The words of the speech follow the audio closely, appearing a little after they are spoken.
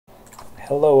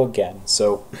Hello again.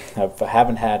 So I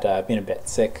haven't had been a bit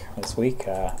sick this week.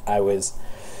 I was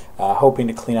hoping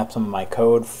to clean up some of my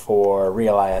code for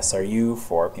real ISRU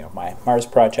for my Mars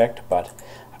project, but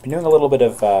I've been doing a little bit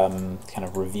of kind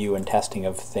of review and testing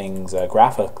of things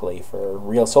graphically for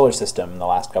real solar system in the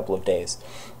last couple of days.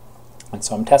 And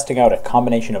so I'm testing out a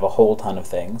combination of a whole ton of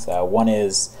things. One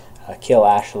is Kill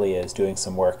Ashley is doing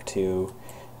some work to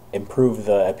improve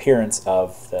the appearance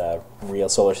of the real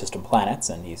solar system planets,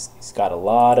 and he's got a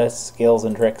lot of skills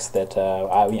and tricks that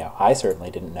I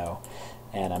certainly didn't know,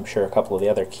 and I'm sure a couple of the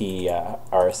other key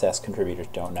RSS contributors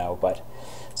don't know. But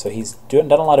so he's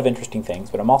done a lot of interesting things.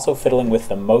 But I'm also fiddling with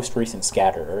the most recent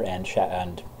scatterer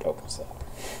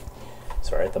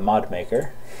the mod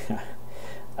maker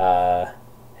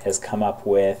has come up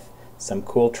with some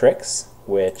cool tricks,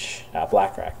 which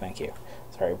BlackRack, thank you.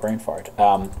 Sorry, brain fart.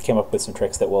 Came up with some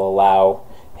tricks that will allow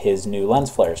his new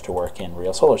lens flares to work in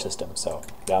real solar system. So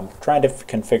I'm trying to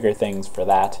configure things for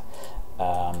that.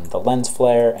 The lens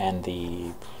flare and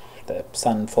the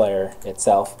sun flare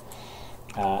itself.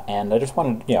 And I just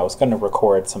wanted, I was going to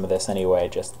record some of this anyway,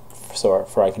 just so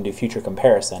I can do future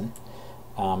comparison.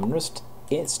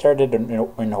 It started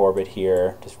in orbit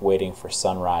here, just waiting for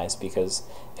sunrise, because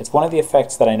it's one of the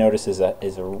effects that I notice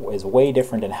is way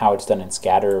different in how it's done in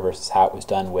scatter versus how it was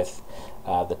done with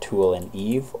the tool in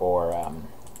Eve or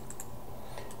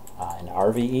in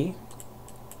RVE.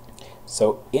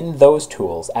 So in those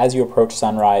tools, as you approach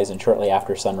sunrise and shortly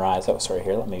after sunrise,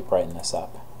 here, let me brighten this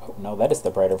up. Oh no, that is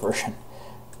the brighter version.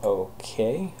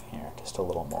 Okay, here, just a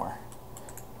little more.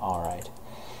 All right.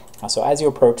 So as you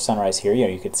approach sunrise here,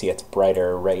 you can see it's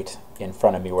brighter right in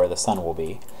front of me where the sun will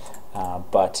be,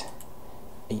 but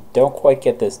you don't quite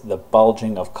get the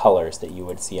bulging of colors that you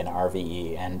would see in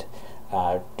RVE. And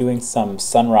doing some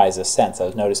sunrise ascents, I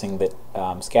was noticing that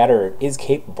Scatter is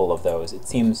capable of those. It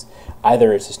seems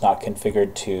either it's just not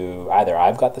configured to, either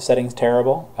I've got the settings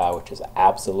terrible, which is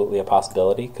absolutely a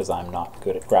possibility because I'm not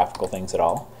good at graphical things at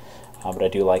all. But I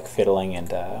do like fiddling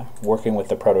and working with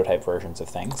the prototype versions of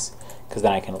things, because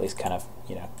then I can at least kind of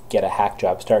get a hack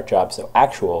job, start job, so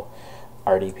actual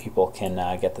RD people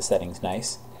can get the settings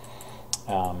nice.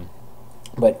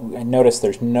 But I notice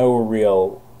there's no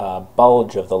real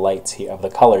bulge of the lights here, of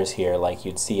the colors here, like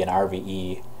you'd see in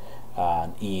RVE,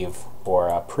 Eve,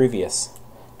 or previous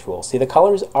tools. See, the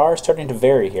colors are starting to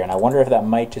vary here, and I wonder if that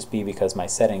might just be because my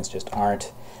settings just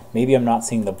aren't. Maybe I'm not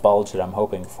seeing the bulge that I'm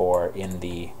hoping for in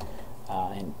the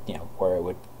where it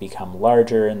would become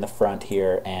larger in the front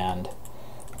here, and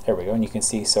there we go. And you can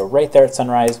see, so right there at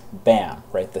sunrise, bam,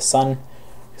 right, the sun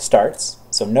starts.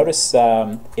 So notice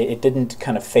it didn't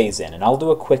kind of phase in, and I'll do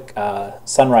a quick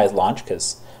sunrise launch,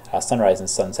 because sunrise and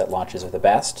sunset launches are the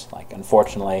best. Like,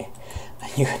 unfortunately,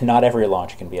 not every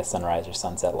launch can be a sunrise or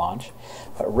sunset launch,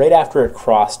 but right after it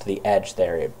crossed the edge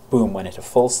there, it boom, went into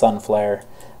full sun flare,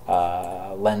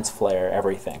 lens flare,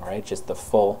 everything, right? Just the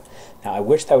full. Now I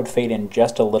wish that would fade in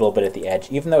just a little bit at the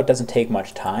edge, even though it doesn't take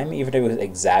much time, even if it was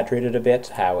exaggerated a bit,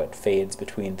 how it fades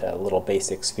between the little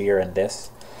basic sphere and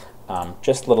this.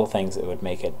 Just little things that would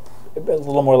make it a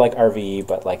little more like RVE,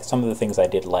 but like some of the things I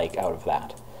did like out of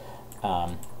that.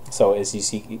 So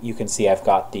as you can see I've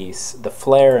got the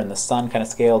flare and the sun kind of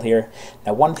scaled here.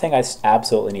 Now one thing I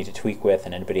absolutely need to tweak with,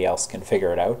 and anybody else can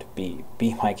figure it out, be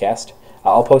my guest.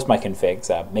 I'll post my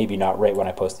configs, maybe not right when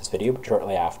I post this video, but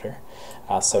shortly after.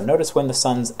 So notice when the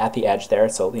sun's at the edge there,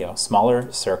 so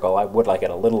smaller circle. I would like it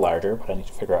a little larger, but I need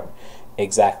to figure out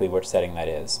exactly which setting that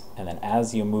is. And then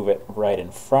as you move it right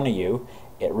in front of you,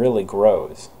 it really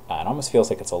grows. It almost feels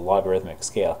like it's a logarithmic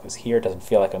scale, because here it doesn't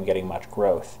feel like I'm getting much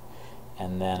growth.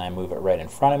 And then I move it right in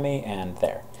front of me, and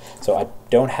there. So I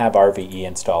don't have RVE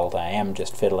installed. I am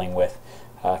just fiddling with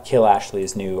Kill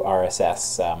Ashley's new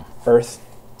RSS Earth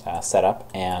setup,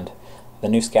 and the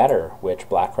new scatter, which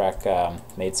BlackRack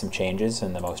made some changes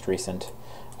in the most recent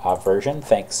version.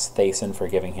 Thanks Thason for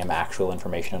giving him actual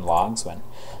information and logs when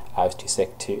I was too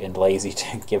sick and lazy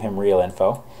to give him real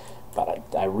info. But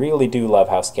I really do love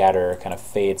how scatter kind of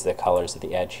fades the colors at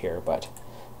the edge here, but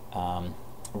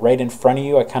right in front of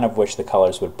you I kind of wish the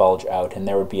colors would bulge out, and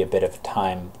there would be a bit of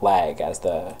time lag as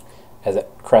the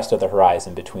crest of the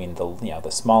horizon between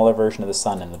the smaller version of the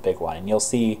sun and the big one. And you'll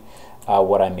see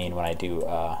what I mean when I do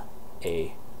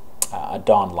a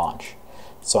dawn launch.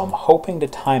 So I'm hoping to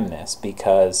time this,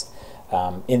 because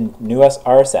in new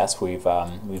RSS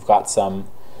we've got some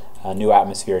new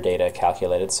atmosphere data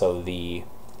calculated. So the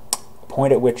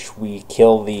point at which we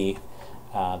kill the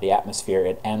atmosphere,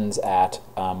 it ends at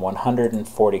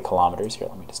 140 kilometers. Here,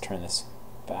 let me just turn this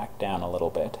back down a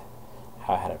little bit,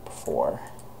 how I had it before.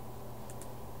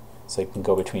 So you can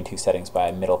go between two settings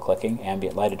by middle clicking.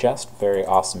 Ambient light adjust, very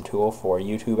awesome tool for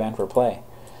YouTube and for Play.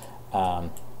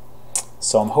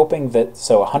 So I'm hoping that,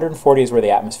 so 140 is where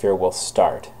the atmosphere will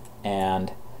start,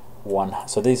 and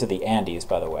so these are the Andes,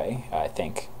 by the way, I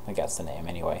think that's the name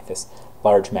anyway, this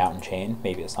large mountain chain.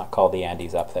 Maybe it's not called the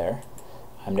Andes up there.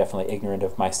 I'm definitely ignorant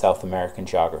of my South American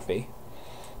geography.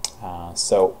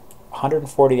 So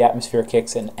 140 atmosphere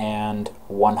kicks in, and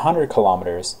 100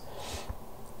 kilometers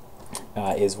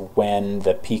is when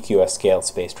the PQS scaled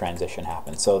space transition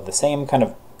happens. So the same kind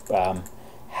of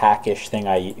hackish thing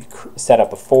I set up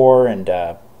before, and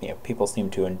people seem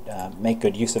to make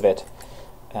good use of it,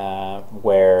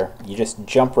 where you just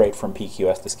jump right from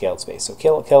PQS to scaled space. So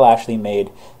Kill actually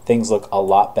made things look a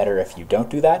lot better if you don't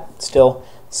do that. Still,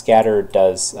 Scatter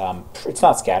does, it's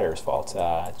not Scatter's fault,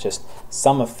 it's just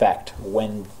some effect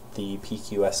when the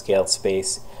PQS scaled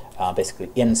space, basically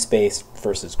in space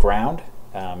versus ground,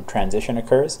 transition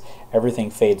occurs, everything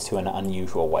fades to an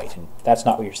unusual white, and that's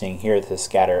not what you're seeing here. The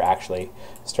Scatter actually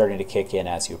starting to kick in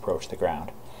as you approach the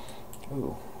ground.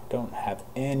 Ooh, don't have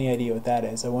any idea what that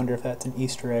is. I wonder if that's an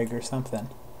Easter egg or something.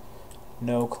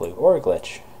 No clue. Or a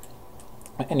glitch.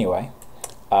 Anyway,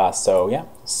 so yeah,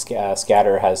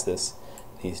 Scatter has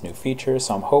these new features,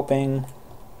 so I'm hoping,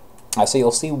 so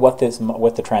you'll see what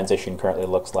the transition currently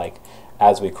looks like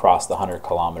as we cross the 100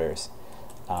 kilometers.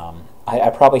 I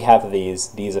probably have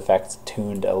these effects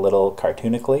tuned a little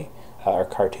cartoonily,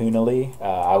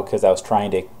 because I was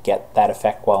trying to get that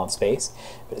effect while in space.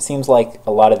 But it seems like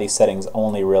a lot of these settings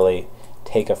only really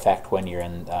take effect when you're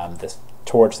in this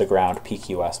towards the ground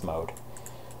PQS mode.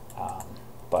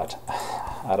 But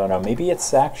I don't know, maybe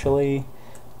it's actually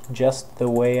just the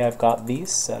way I've got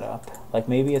these set up. Like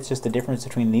maybe it's just the difference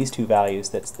between these two values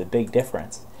that's the big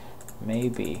difference.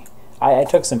 Maybe. I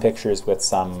took some pictures with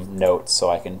some notes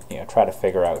so I can try to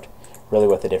figure out really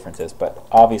what the difference is, but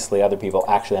obviously other people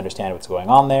actually understand what's going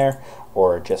on there,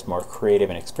 or just more creative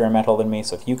and experimental than me.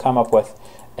 So if you come up with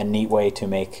a neat way to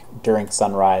make during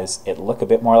sunrise it look a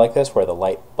bit more like this, where the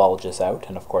light bulges out,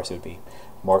 and of course it would be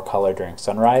more color during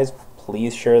sunrise,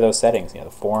 please share those settings,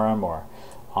 the forum or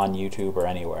on YouTube or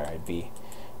anywhere. It'd be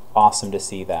awesome to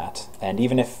see that. And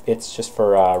even if it's just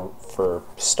for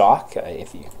stock,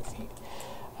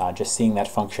 just seeing that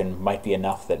function might be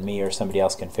enough that me or somebody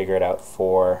else can figure it out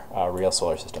for real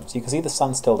solar systems. You can see the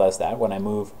sun still does that. When I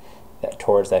move that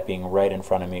towards that being right in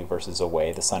front of me versus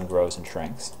away, the sun grows and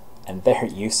shrinks. And there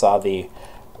you saw the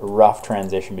rough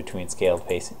transition between scaled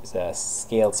space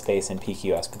and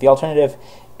PQS. But the alternative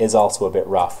is also a bit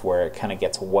rough, where it kind of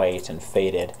gets white and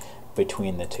faded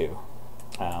between the two.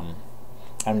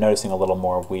 I'm noticing a little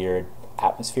more weird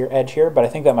atmosphere edge here, but I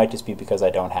think that might just be because I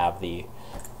don't have the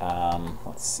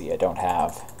let's see, I don't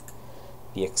have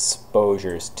the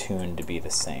exposures tuned to be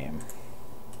the same.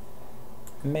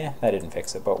 Meh, that didn't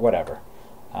fix it, but whatever.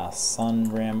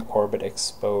 Sun rim orbit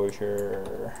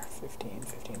exposure 15,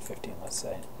 15, 15, let's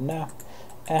say. No,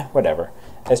 whatever.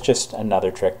 It's just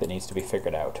another trick that needs to be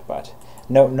figured out, but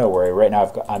no worry. Right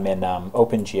now I'm in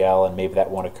OpenGL, and maybe that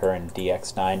won't occur in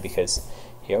DX9 because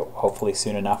hopefully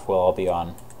soon enough we'll all be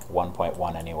on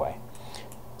 1.1 anyway.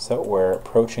 So we're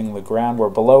approaching the ground. We're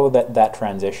below that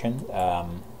transition.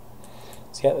 So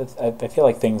yeah, I feel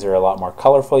like things are a lot more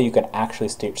colorful. You can actually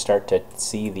start to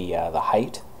see the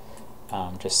height.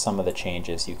 Just some of the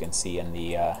changes you can see in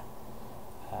the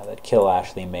that Kill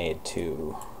Ashley made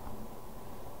to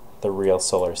the real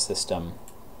solar system,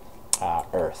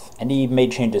 Earth, and he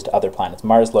made changes to other planets.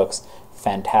 Mars looks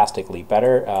fantastically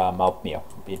better.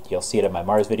 You'll see it in my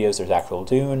Mars videos. There's actual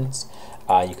dunes.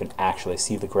 You can actually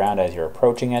see the ground as you're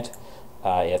approaching it.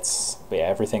 It's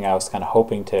everything I was kind of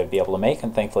hoping to be able to make,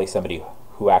 and thankfully somebody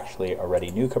who actually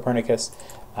already knew Copernicus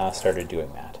started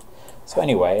doing that. So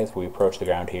anyway, as we approach the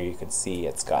ground here, you can see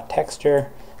it's got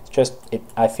texture. It's just,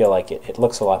 I feel like it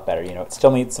looks a lot better. It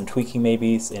still needs some tweaking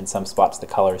maybe. In some spots the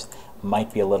colors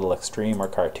might be a little extreme or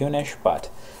cartoonish, but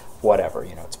whatever.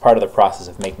 It's part of the process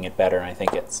of making it better, and I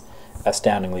think it's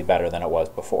astoundingly better than it was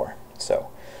before.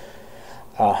 So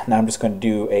now I'm just going to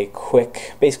do a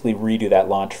quick, basically redo that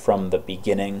launch from the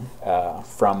beginning,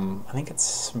 from, I think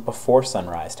it's before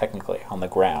sunrise, technically, on the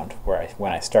ground,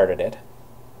 when I started it.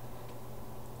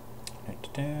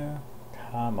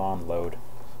 Come on, load.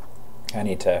 I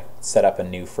need to set up a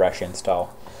new fresh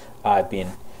install. I've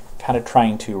been kind of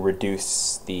trying to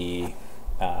reduce the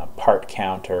part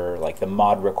count, or like the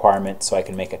mod requirement, so I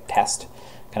can make a test,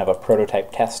 kind of a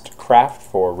prototype test craft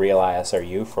for real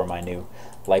ISRU for my new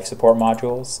life support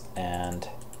modules, and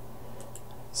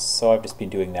so I've just been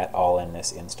doing that all in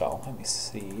this install. Let me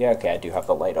see. Yeah, okay, I do have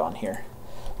the light on here.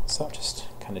 So I'll just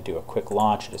kind of do a quick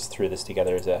launch. I just threw this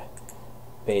together as a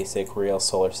basic real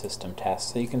solar system test.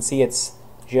 So you can see it's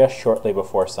just shortly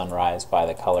before sunrise by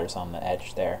the colors on the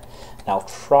edge there. Now I'll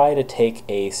try to take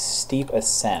a steep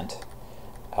ascent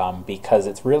because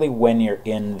it's really when you're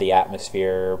in the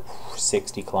atmosphere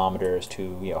 60 kilometers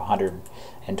to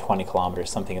 120 kilometers,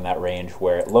 something in that range,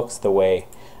 where it looks the way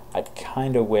I'd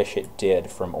kind of wish it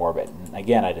did from orbit. And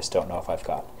again, I just don't know if I've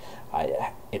got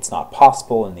it's not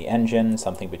possible in the engine,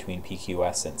 something between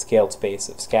PQS and scaled space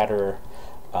of scatterer,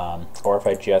 or if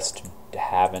I just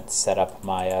haven't set up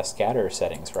my scatter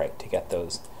settings right to get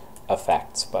those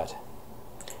effects. But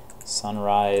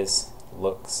sunrise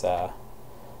looks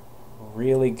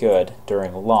really good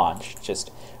during launch. Just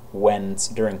when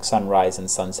during sunrise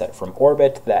and sunset from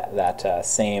orbit, that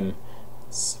same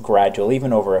gradual,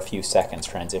 even over a few seconds,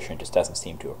 transition just doesn't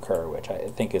seem to occur, which I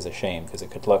think is a shame, because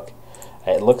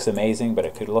it looks amazing, but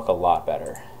it could look a lot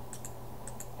better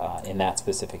in that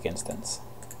specific instance.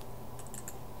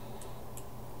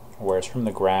 Whereas from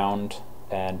the ground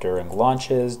and during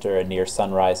launches, during near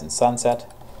sunrise and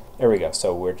sunset, there we go.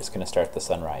 So we're just going to start the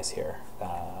sunrise here.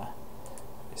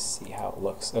 See how it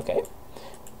looks. Okay.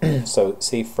 So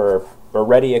see, for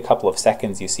already a couple of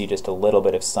seconds, you see just a little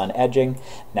bit of sun edging.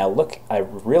 Now look, I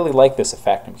really like this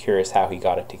effect. I'm curious how he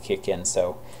got it to kick in.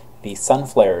 So the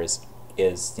sunflare is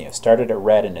started at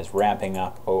red and is ramping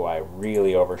up. Oh, I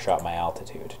really overshot my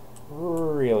altitude.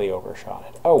 Really overshot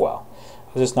it. Oh well.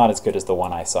 It was just not as good as the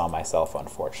one I saw myself,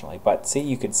 unfortunately. But see,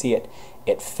 you can see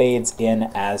it fades in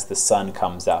as the sun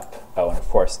comes up. Oh, and of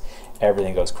course,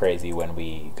 everything goes crazy when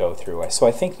we go through. So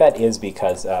I think that is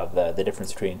because of the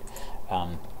difference between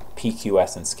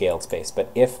PQS and scaled space. But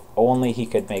if only he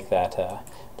could make that,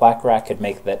 Black Rat could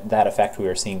make that effect we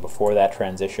were seeing before that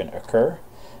transition occur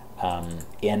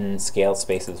in scaled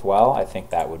space as well, I think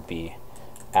that would be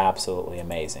absolutely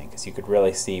amazing, because you could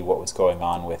really see what was going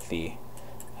on with the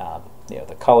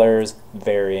the colors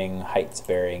varying, heights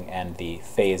varying, and the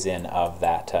phase in of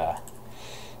that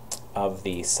of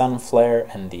the sun flare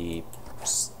and the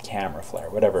camera flare,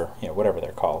 whatever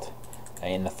they're called.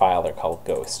 In the file they're called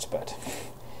ghost, but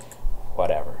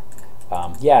whatever.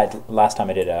 Yeah, last time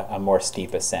I did a more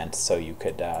steep ascent, so you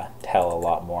could tell a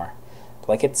lot more.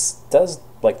 Like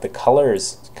the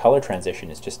color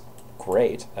transition is just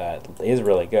great. It is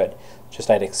really good. Just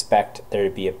I'd expect there to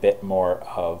be a bit more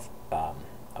of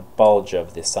a bulge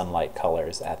of the sunlight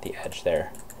colors at the edge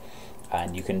there,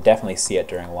 and you can definitely see it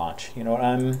during launch. You know what?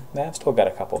 I've still got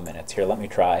a couple minutes here. Let me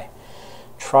try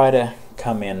to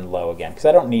come in low again, because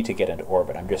I don't need to get into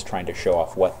orbit. I'm just trying to show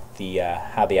off what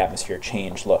how the atmosphere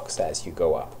change looks as you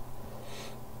go up.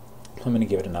 I'm going to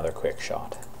give it another quick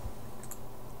shot.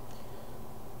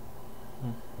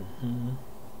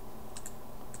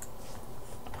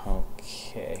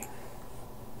 Okay.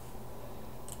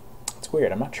 It's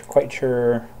weird. I'm not quite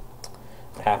sure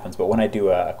what happens, but when I do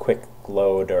a quick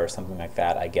load or something like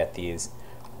that, I get these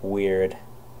weird,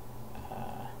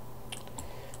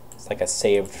 it's like a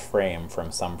saved frame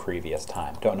from some previous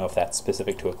time. Don't know if that's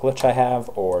specific to a glitch I have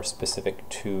or specific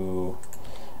to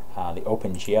the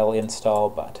OpenGL install,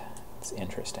 but it's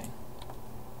interesting.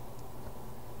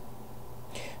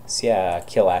 So yeah,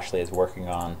 Kill Ashley is working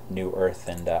on New Earth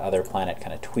and Other Planet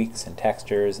kind of tweaks and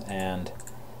textures, and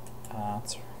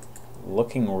it's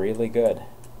looking really good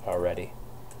already.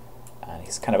 And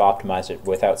he's kind of optimized it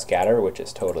without scatter, which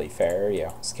is totally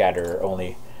fair. Scatter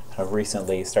only kind of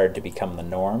recently started to become the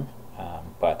norm,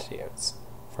 but it's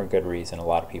for good reason. A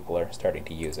lot of people are starting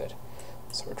to use it.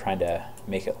 So we're trying to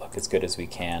make it look as good as we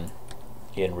can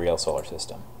in real solar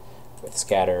system with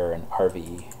scatter and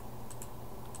RVE.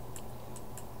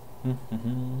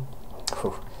 I'm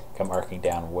arcing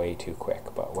down way too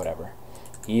quick, but whatever.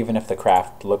 Even if the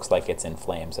craft looks like it's in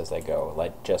flames as I go,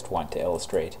 I just want to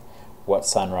illustrate what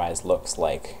sunrise looks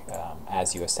like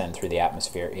as you ascend through the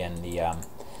atmosphere in the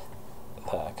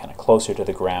kind of closer to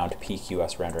the ground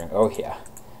PQS rendering. Oh yeah.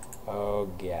 Oh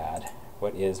god.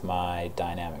 What is my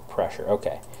dynamic pressure?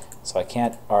 Okay, so I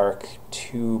can't arc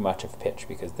too much of pitch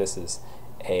because this is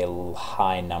a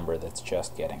high number that's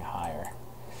just getting higher.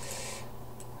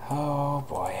 Oh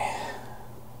boy.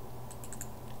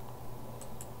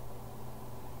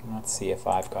 Let's see if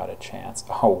I've got a chance.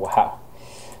 Oh wow.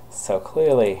 So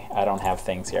clearly I don't have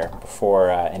things here before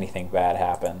anything bad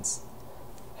happens.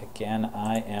 Again,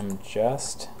 I am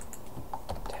just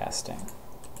testing.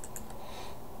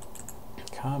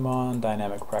 Come on,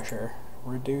 dynamic pressure.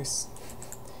 Reduce.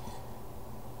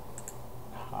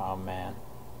 Oh man.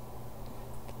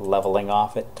 Leveling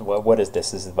off it. What is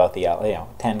this? This is about the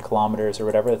 10 kilometers or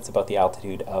whatever. That's about the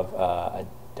altitude of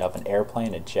an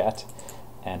airplane, a jet,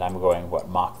 and I'm going what,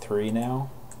 Mach 3 now,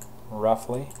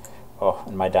 roughly. Oh,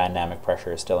 and my dynamic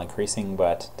pressure is still increasing,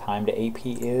 but time to AP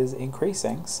is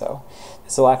increasing, so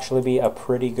this will actually be a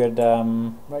pretty good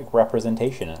like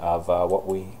representation of what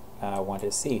we want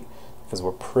to see, because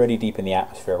we're pretty deep in the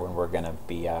atmosphere when we're going to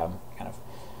be kind of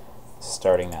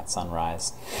starting that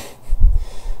sunrise.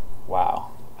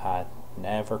 Wow,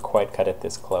 never quite cut it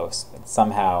this close. But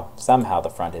somehow the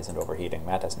front isn't overheating.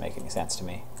 That doesn't make any sense to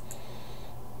me.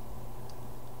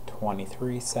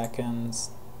 23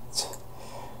 seconds.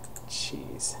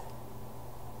 Jeez.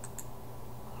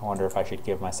 I wonder if I should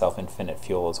give myself infinite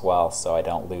fuel as well so I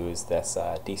don't lose this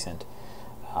decent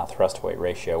thrust weight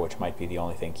ratio, which might be the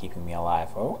only thing keeping me alive.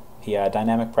 Oh, the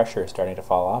dynamic pressure is starting to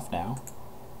fall off now.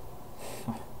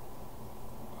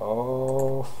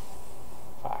 Oh,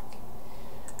 fuck.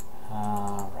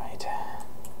 Alright.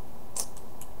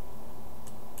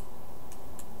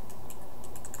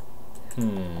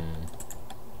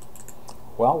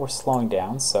 Well, we're slowing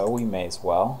down, so we may as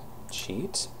well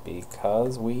cheat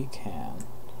because we can.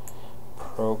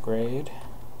 Prograde.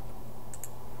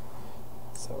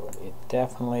 So it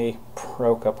definitely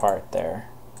broke apart there.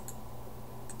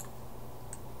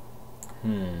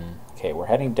 Okay, we're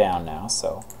heading down now,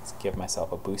 so let's give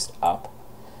myself a boost up.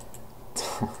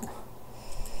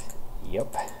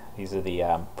 Yep, these are the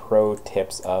pro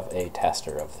tips of a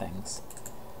tester of things.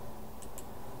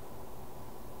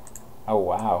 Oh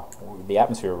wow, the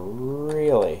atmosphere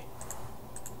really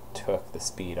took the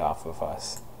speed off of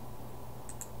us.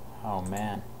 Oh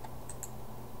man.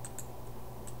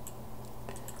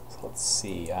 So let's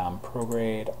see,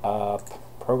 prograde up.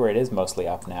 Prograde is mostly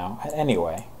up now.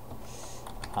 Anyway,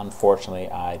 unfortunately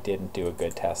I didn't do a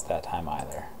good test that time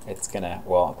either. It's gonna,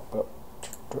 well,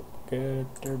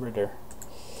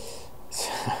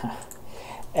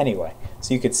 anyway,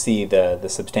 so you could see the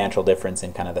substantial difference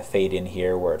in kind of the fade in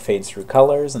here, where it fades through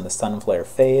colors and the sun flare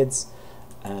fades,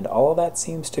 and all of that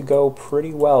seems to go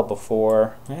pretty well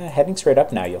before heading straight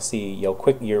up. Now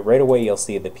right away you'll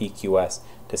see the PQS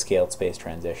to scaled space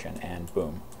transition, and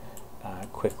boom,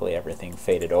 quickly everything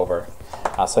faded over.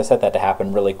 So I set that to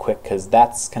happen really quick because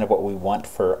that's kind of what we want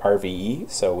for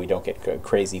RVE, so we don't get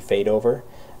crazy fade over.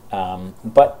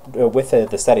 But with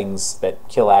the settings that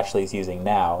Kill Ashley is using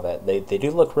now, that they do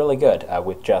look really good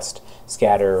with just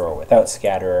scatter or without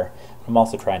scatter. I'm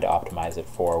also trying to optimize it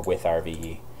for with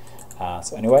RVE.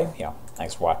 So anyway,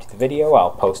 thanks for watching the video.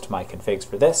 I'll post my configs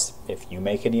for this. If you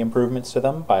make any improvements to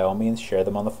them, by all means share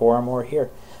them on the forum or here.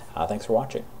 Thanks for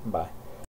watching. Bye.